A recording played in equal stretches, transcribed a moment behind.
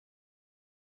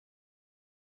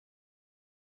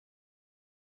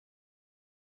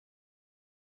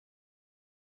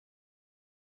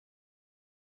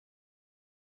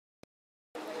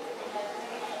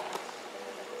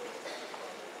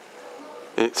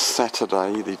It's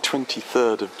Saturday the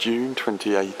 23rd of June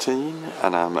 2018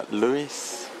 and I'm at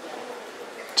Lewes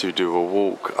to do a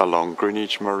walk along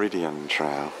Greenwich Meridian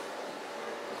Trail.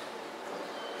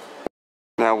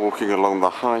 Now walking along the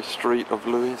high street of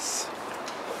Lewes,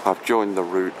 I've joined the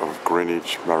route of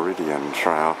Greenwich Meridian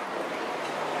Trail.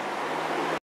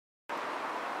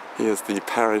 Here's the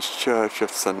parish church of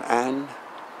St Anne,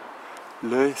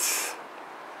 Lewes.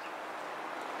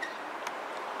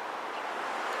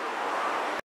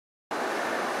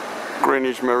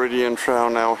 Greenwich Meridian Trail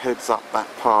now heads up that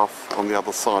path on the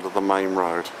other side of the main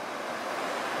road.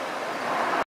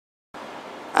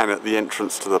 And at the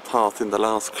entrance to the path in the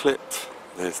last clip,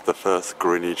 there's the first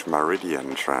Greenwich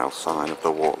Meridian Trail sign of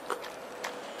the walk.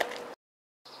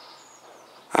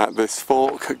 At this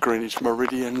fork, Greenwich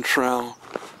Meridian Trail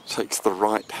takes the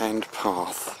right-hand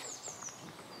path.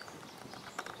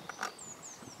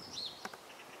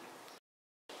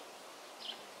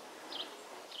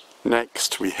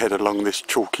 Next, we head along this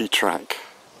chalky track.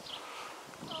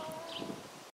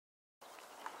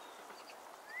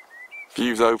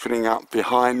 Views opening up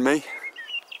behind me.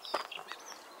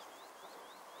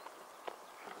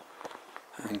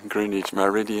 And Greenwich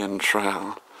Meridian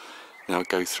Trail now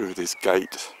go through this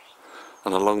gate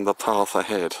and along the path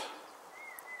ahead.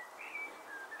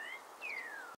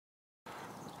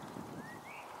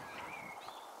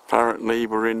 Apparently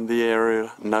we're in the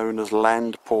area known as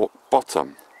Landport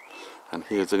Bottom. And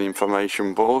here's an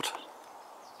information board.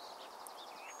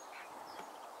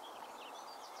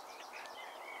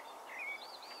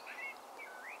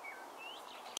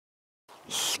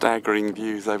 Staggering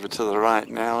views over to the right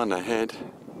now and ahead.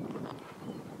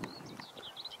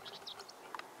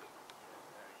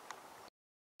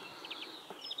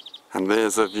 And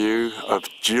there's a view of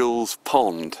Gill's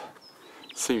Pond.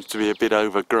 Seems to be a bit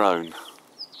overgrown.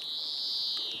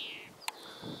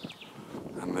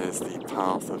 And there's the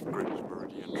path of Greenwich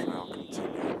Meridian Trail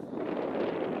continuing.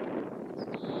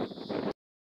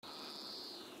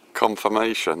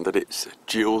 Confirmation that it's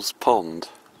Gill's Pond.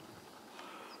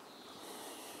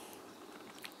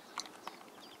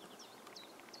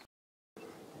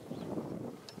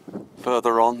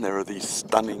 Further on there are these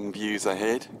stunning views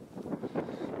ahead.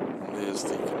 And there's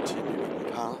the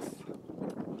continuing path.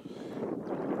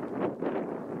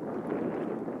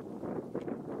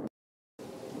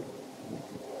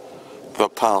 The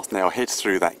path now heads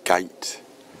through that gate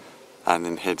and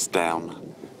then heads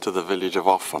down to the village of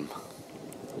Offham.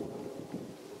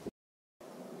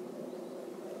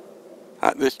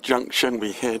 At this junction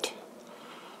we head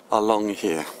along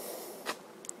here,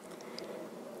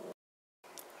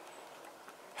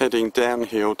 heading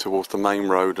downhill towards the main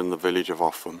road and the village of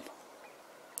Offham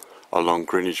along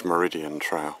Greenwich Meridian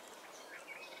Trail.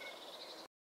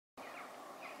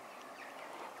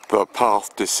 The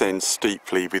path descends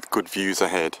steeply with good views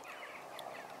ahead.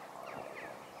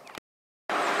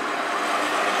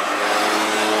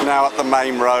 Now at the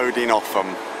main road in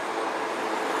Offham.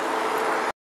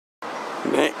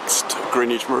 Next,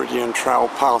 Greenwich Meridian Trail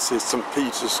passes St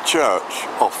Peter's Church,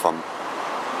 Offham.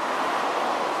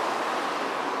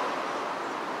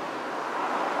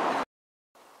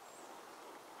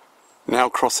 Now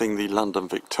crossing the London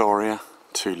Victoria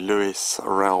to Lewes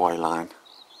railway line.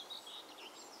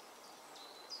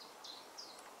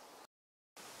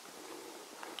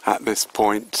 At this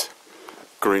point,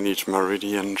 Greenwich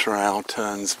Meridian Trail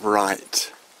turns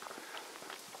right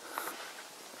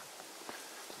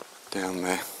down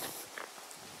there.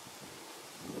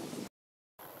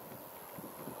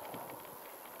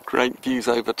 Great views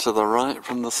over to the right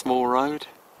from the small road,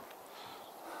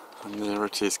 and there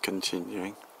it is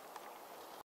continuing.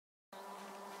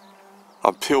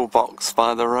 A pillbox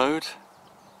by the road.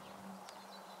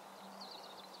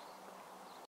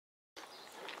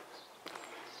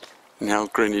 Now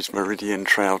Greenwich Meridian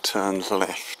Trail turns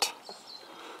left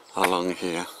along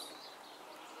here.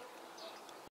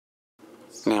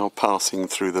 Now passing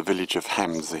through the village of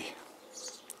Hamsey.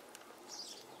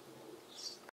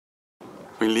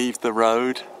 We leave the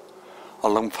road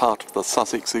along part of the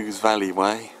Sussex Ouse Valley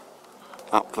Way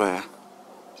up there.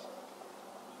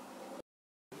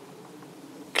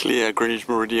 Clear Greenwich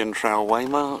Meridian Trail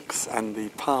waymarks and the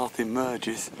path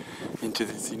emerges into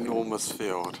this enormous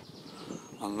field.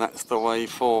 And that's the way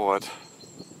forward.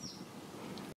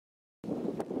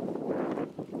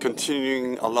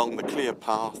 Continuing along the clear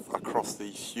path across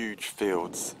these huge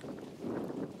fields.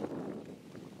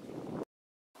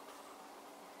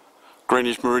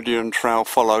 Greenwich Meridian Trail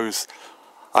follows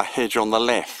a hedge on the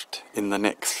left in the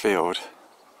next field.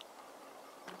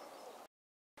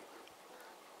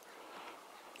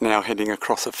 Now heading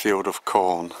across a field of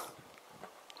corn.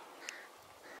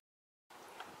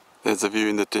 There's a view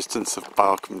in the distance of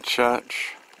Barcombe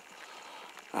Church,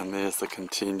 and there's the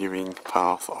continuing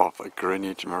path of a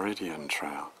Greenwich Meridian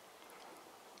trail.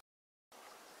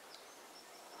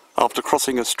 After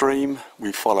crossing a stream,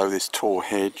 we follow this tall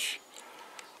hedge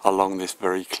along this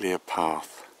very clear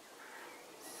path.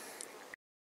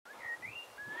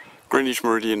 Greenwich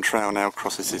Meridian trail now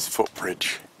crosses this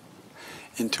footbridge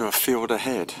into a field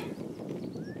ahead.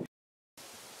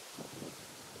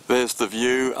 There's the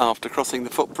view after crossing the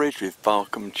footbridge with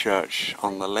Barcombe Church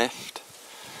on the left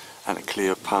and a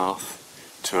clear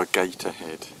path to a gate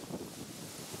ahead.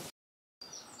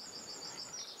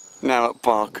 Now at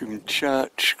Barcombe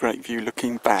Church, great view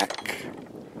looking back,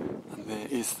 and there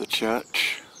is the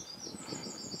church.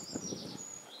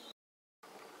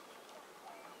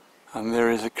 And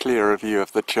there is a clearer view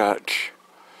of the church.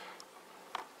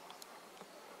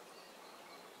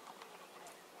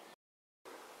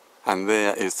 And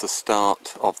there is the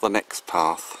start of the next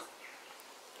path.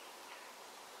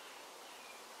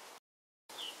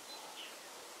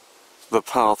 The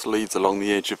path leads along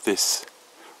the edge of this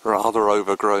rather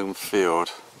overgrown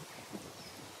field.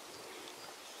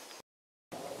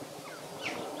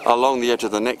 Along the edge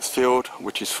of the next field,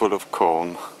 which is full of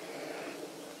corn.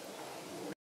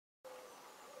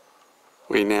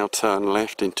 We now turn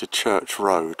left into Church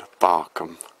Road,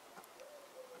 Barcombe.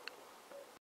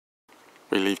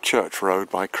 We leave Church Road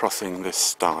by crossing this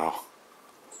stile.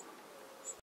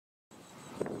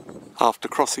 After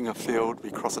crossing a field,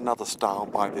 we cross another stile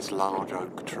by this large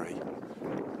oak tree.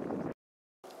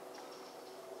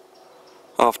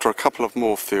 After a couple of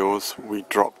more fields, we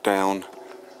drop down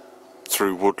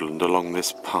through woodland along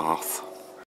this path.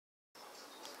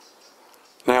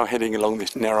 Now heading along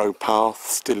this narrow path,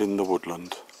 still in the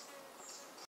woodland.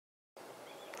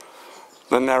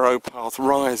 The narrow path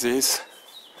rises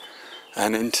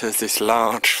and enters this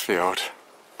large field.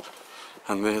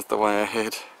 And there's the way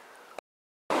ahead.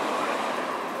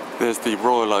 There's the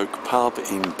Royal Oak pub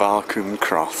in Barcombe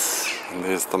Cross, and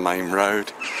there's the main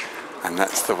road, and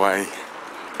that's the way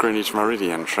Greenwich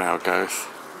Meridian trail goes.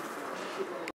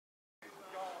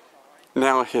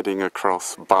 Now heading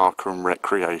across Barcombe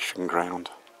Recreation Ground.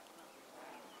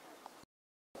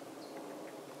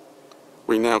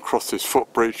 We now cross this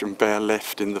footbridge and bear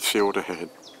left in the field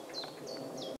ahead.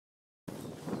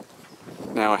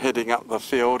 Now heading up the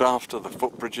field after the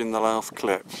footbridge in the last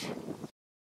clip.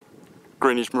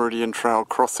 Greenwich Meridian trail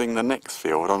crossing the next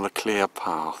field on a clear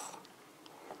path.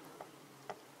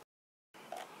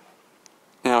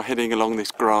 Now heading along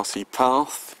this grassy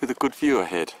path with a good view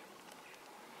ahead.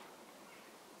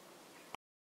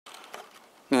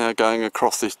 Now going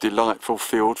across this delightful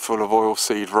field full of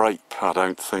oilseed rape, I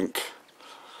don't think.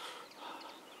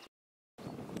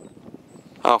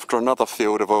 After another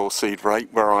field of oilseed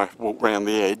rape where I walk round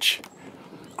the edge,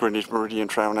 Greenwich Meridian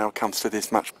trail now comes to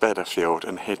this much better field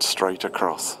and heads straight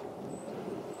across.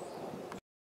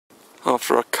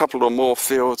 After a couple of more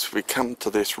fields, we come to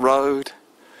this road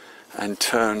and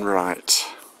turn right.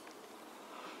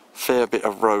 Fair bit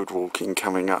of road walking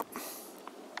coming up.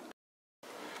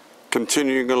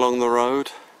 Continuing along the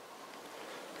road,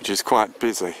 which is quite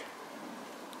busy.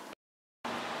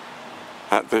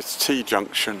 At this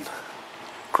T-junction,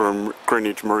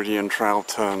 Greenwich Meridian trail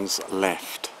turns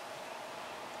left.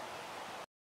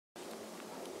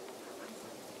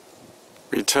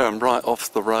 We turn right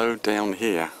off the road down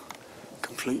here,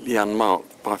 completely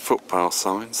unmarked by footpath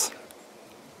signs.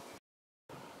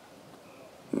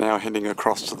 Now heading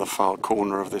across to the far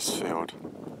corner of this field.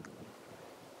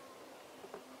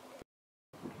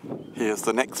 Here's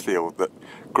the next field that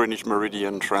Greenwich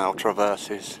Meridian trail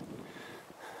traverses.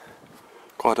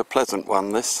 Quite a pleasant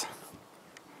one, this.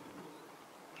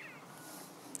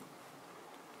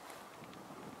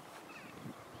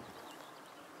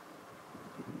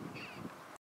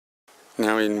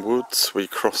 Now in woods we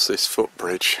cross this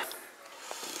footbridge.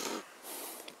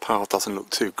 Path doesn't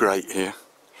look too great here.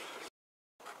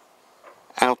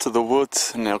 Out of the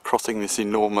woods, now crossing this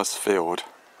enormous field.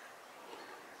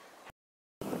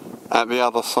 At the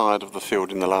other side of the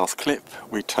field in the last clip,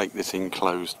 we take this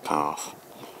enclosed path.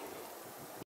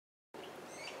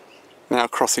 Now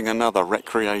crossing another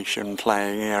recreation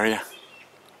playing area.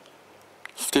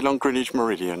 Still on Greenwich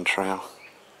Meridian trail.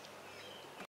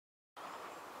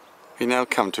 We now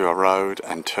come to a road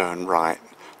and turn right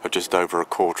for just over a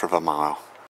quarter of a mile.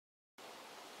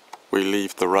 We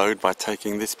leave the road by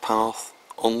taking this path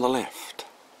on the left.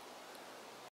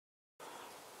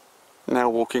 Now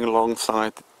walking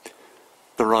alongside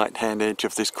the right hand edge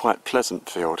of this quite pleasant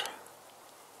field.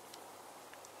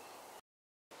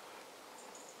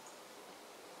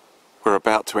 We're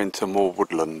about to enter more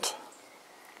woodland.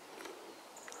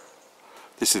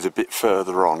 This is a bit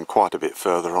further on, quite a bit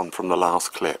further on from the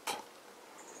last clip.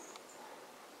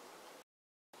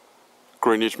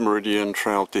 Greenwich Meridian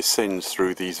Trail descends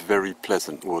through these very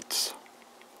pleasant woods.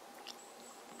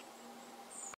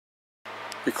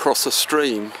 We cross a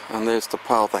stream and there's the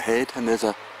path ahead, and there's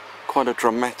quite a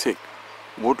dramatic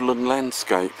woodland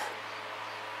landscape.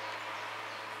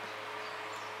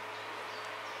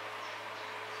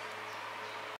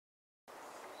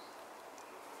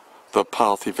 The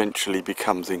path eventually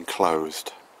becomes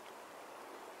enclosed.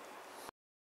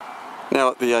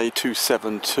 Now at the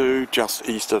A272, just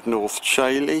east of North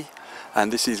Chailey,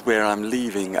 and this is where I'm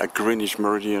leaving a Greenwich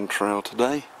Meridian Trail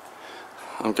today.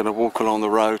 I'm going to walk along the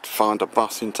road to find a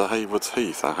bus into Haywards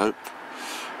Heath, I hope.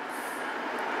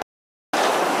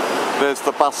 There's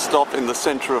the bus stop in the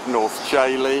centre of North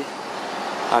Chailey,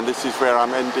 and this is where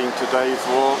I'm ending today's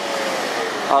walk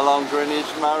along Greenwich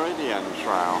Meridian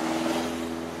Trail.